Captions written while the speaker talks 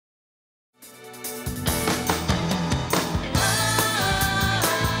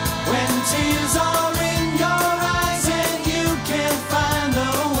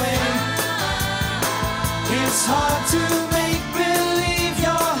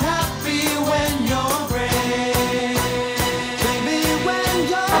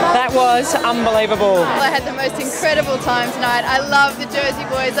was unbelievable. I had the most incredible time tonight. I love the Jersey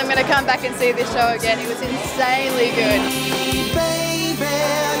Boys. I'm going to come back and see this show again. It was insanely good.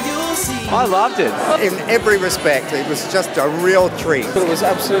 I loved it. In every respect, it was just a real treat. It was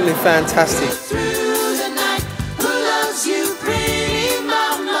absolutely fantastic.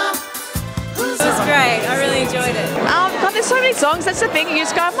 It was great. I really enjoyed it. God, there's so many songs. That's the thing. You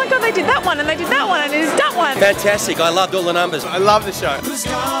just go, oh my God, they did that one, and they did that one, and they did that one. Fantastic. I loved all the numbers. I love the show.